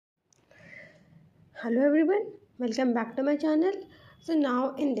Hello everyone, welcome back to my channel. So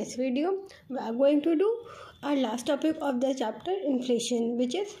now in this video we are going to do our last topic of the chapter, inflation,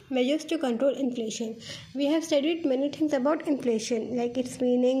 which is measures to control inflation. We have studied many things about inflation, like its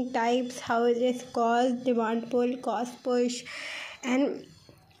meaning, types, how it is caused, demand pull, cost push, and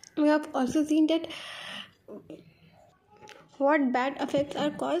we have also seen that what bad effects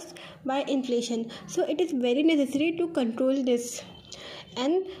are caused by inflation. So it is very necessary to control this,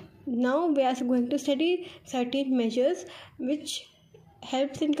 and now we are going to study certain measures which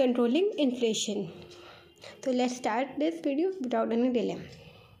helps in controlling inflation. So let's start this video without any delay.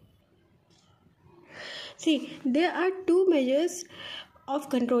 See, there are two measures of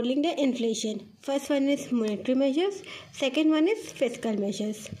controlling the inflation. First one is monetary measures, second one is fiscal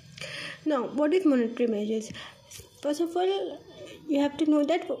measures. Now, what is monetary measures? First of all, you have to know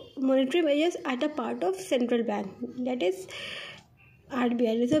that monetary measures are the part of central bank, that is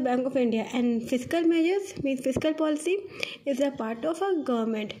RBI, Reserve Bank of India, and fiscal measures means fiscal policy is a part of a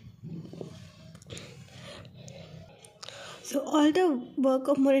government. So all the work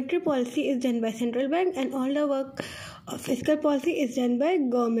of monetary policy is done by central bank and all the work of fiscal policy is done by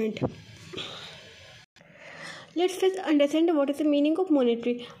government. Let's first understand what is the meaning of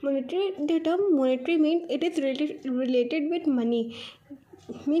monetary. The term monetary means it is related with money.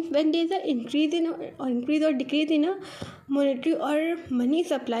 Means when there is an increase or decrease in a monetary or money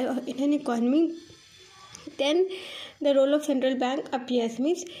supply or in an economy, then the role of central bank appears.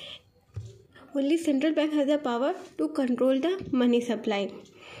 Means only central bank has the power to control the money supply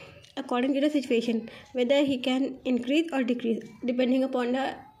according to the situation, whether he can increase or decrease depending upon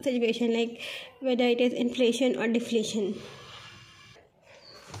the situation, like whether it is inflation or deflation.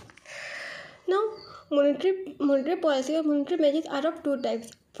 Now, monetary policy or monetary measures are of two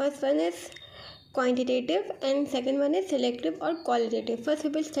types. First one is quantitative and second one is selective or qualitative. First we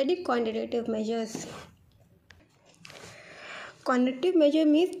will study quantitative measures. Quantitative measure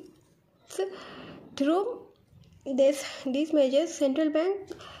means through these measures central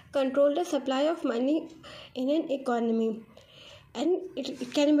bank control the supply of money in an economy, and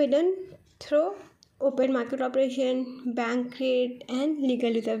it can be done through open market operation, bank rate, and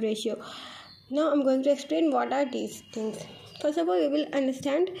legal reserve ratio. Now I'm going to explain what are these things. First of all, we will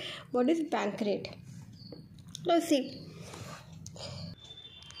understand what is bank rate. Now see,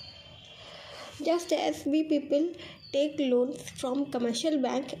 just as we people take loans from commercial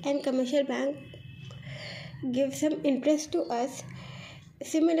bank and commercial bank give some interest to us,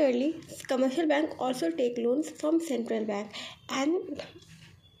 similarly commercial bank also take loans from central bank, and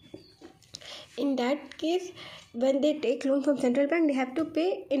in that case when they take loan from central bank they have to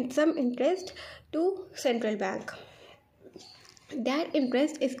pay some interest to central bank. That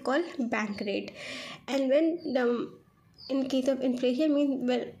interest is called bank rate. And when in case of inflation means,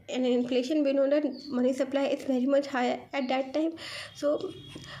 well, in inflation we know that money supply is very much higher at that time. So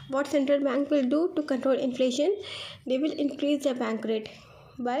what central bank will do to control inflation, they will increase the bank rate.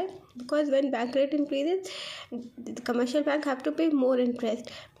 Why? Because when bank rate increases, the commercial bank have to pay more interest,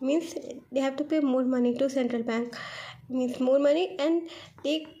 means they have to pay more money to central bank, means more money, and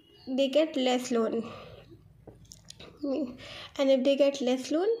they get less loan. And if they get less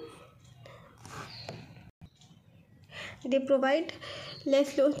loan, they provide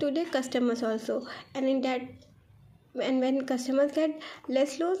less loans to their customers also, and when customers get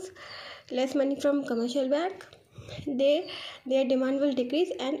less loans, less money from commercial bank, their demand will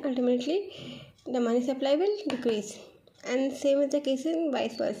decrease and ultimately the money supply will decrease, and same is the case in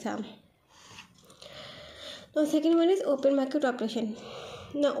vice versa. Now second one is open market operation.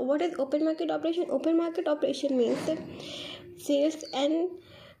 Now what is open market operation? Open market operation means that sales and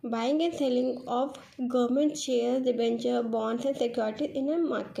buying and selling of government shares, debenture, bonds and securities in a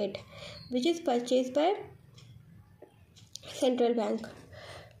market which is purchased by central bank.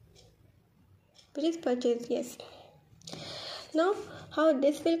 Yes. Now how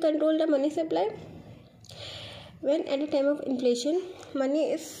this will control the money supply? When at the time of inflation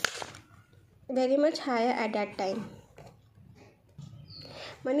money is very much higher at that time,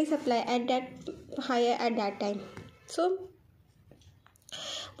 money supply higher at that time. So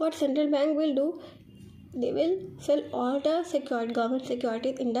what central bank will do, they will sell all the government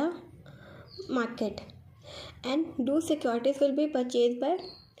securities in the market, and those securities will be purchased by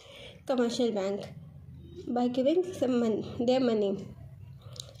commercial bank by giving their money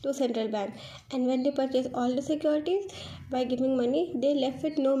to central bank. And when they purchase all the securities by giving money, they left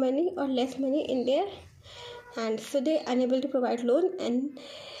with no money or less money in their hands, so they are unable to provide loan, and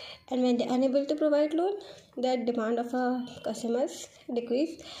when they are unable to provide loan, the demand of customers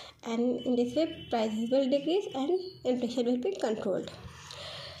decrease, and in this way prices will decrease and inflation will be controlled.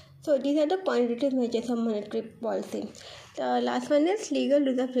 So these are the quantitative measures of monetary policy. The last one is legal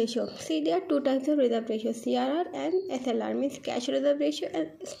reserve ratio. See, there are two types of reserve ratio, CRR and SLR, means cash reserve ratio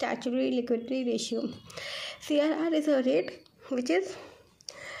and statutory liquidity ratio. CRR is a rate which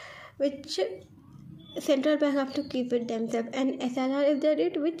central bank have to keep with themselves, and SLR is the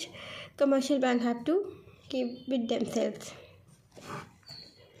rate which commercial bank have to keep with themselves.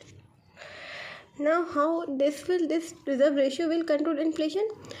 Now, how this reserve ratio will control inflation?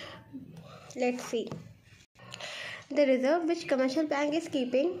 Let's see. The reserve which commercial bank is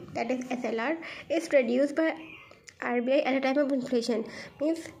keeping, that is SLR, is reduced by RBI at a time of inflation.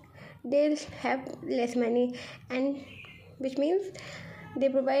 Means they'll have less money, and which means they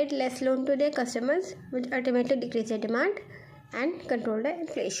provide less loan to their customers, which ultimately decrease their demand and control the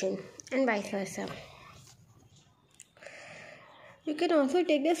inflation, and vice versa. You can also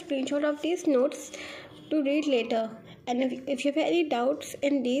take the screenshot of these notes to read later, and if you have any doubts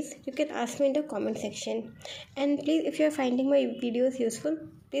in these, you can ask me in the comment section. And please, if you are finding my videos useful,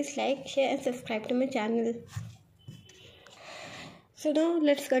 please like, share and subscribe to my channel. So now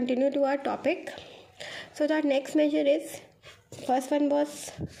let's continue to our topic. So the next measure is, first one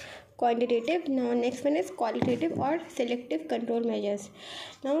was quantitative, now next one is qualitative or selective control measures.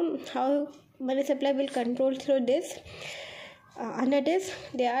 Now how money supply will control through this? Under this,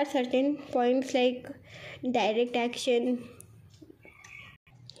 there are certain points like direct action,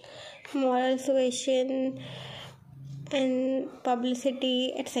 moral suasion, and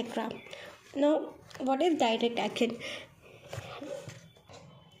publicity, etc. Now, what is direct action?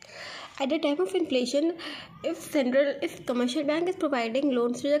 At the time of inflation, if commercial bank is providing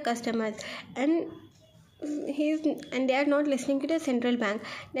loans to the customers and they are not listening to the central bank,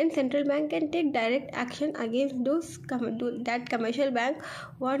 then central bank can take direct action against that commercial bank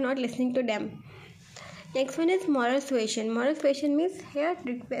who are not listening to them. Next one is moral suasion. Moral suasion means here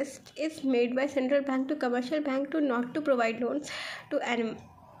request is made by central bank to commercial bank to not to provide loans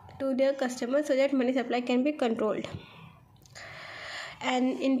to their customers so that money supply can be controlled.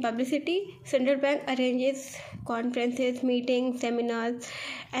 And in publicity, central bank arranges conferences, meetings, seminars,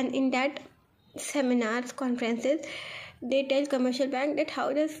 and in that seminars, conferences, they tell commercial bank that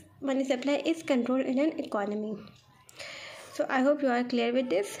how this money supply is controlled in an economy. So I hope you are clear with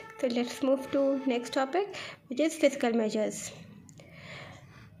this. So let's move to next topic, which is fiscal measures.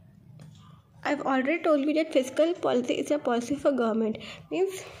 I've already told you that fiscal policy is a policy for government.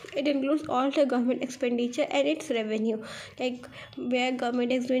 Means it includes all the government expenditure and its revenue, like where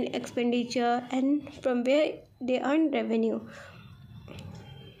government is doing expenditure and from where they earn revenue.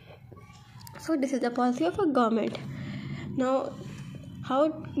 So this is the policy of a government. Now,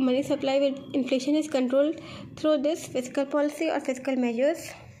 how money supply with inflation is controlled through this fiscal policy or fiscal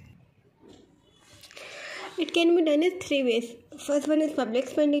measures? It can be done in three ways. First one is public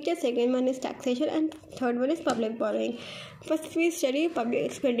expenditure, second one is taxation, and third one is public borrowing. First we study public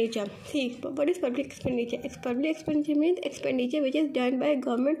expenditure. See, what is public expenditure? Public expenditure means expenditure which is done by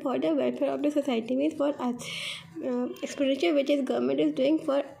government for the welfare of the society, means for us. Expenditure which is government is doing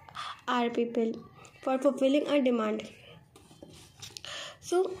for our people, for fulfilling our demand.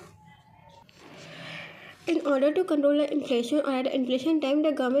 So, in order to control the inflation, or at the inflation time,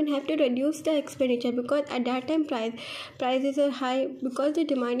 the government have to reduce the expenditure, because at that time prices are high, because the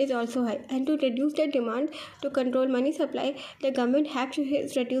demand is also high. And to reduce the demand, to control money supply, the government have to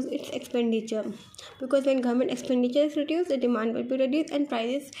reduce its expenditure, because when government expenditure is reduced, the demand will be reduced and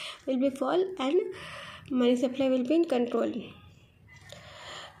prices will be fall and money supply will be in control.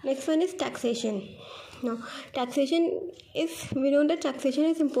 Next one is taxation. Now, taxation is, we know that taxation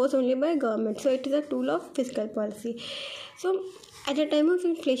is imposed only by government, so it is a tool of fiscal policy. So, at the time of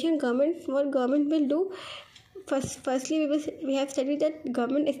inflation, what government will do? Firstly, we have studied that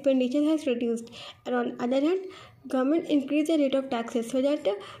government expenditure has reduced, and on the other hand, government increase the rate of taxes so that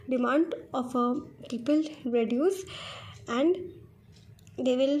the demand of people reduce and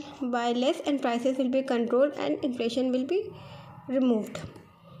they will buy less and prices will be controlled and inflation will be removed.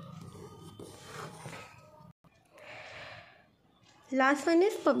 Last one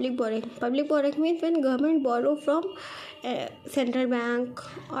is public borrowing. Public borrowing means when government borrow from central bank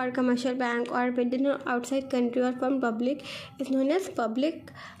or commercial bank or within or outside country or from public, is known as public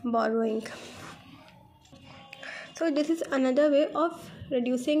borrowing. So this is another way of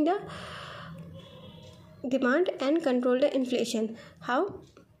reducing the demand and control the inflation. How?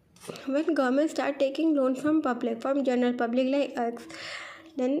 When government start taking loan from general public like us,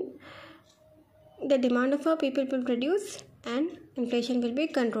 then the demand of our people will reduce and inflation will be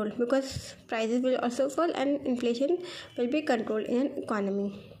controlled, because prices will also fall and inflation will be controlled in an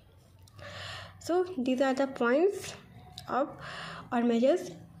economy. So these are the points of or measures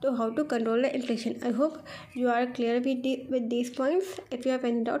to how to control the inflation. I hope you are clear with these points. If you have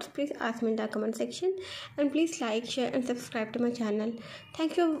any doubts, please ask me in the comment section, and please like, share and subscribe to my channel.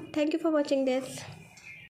 Thank you for watching this.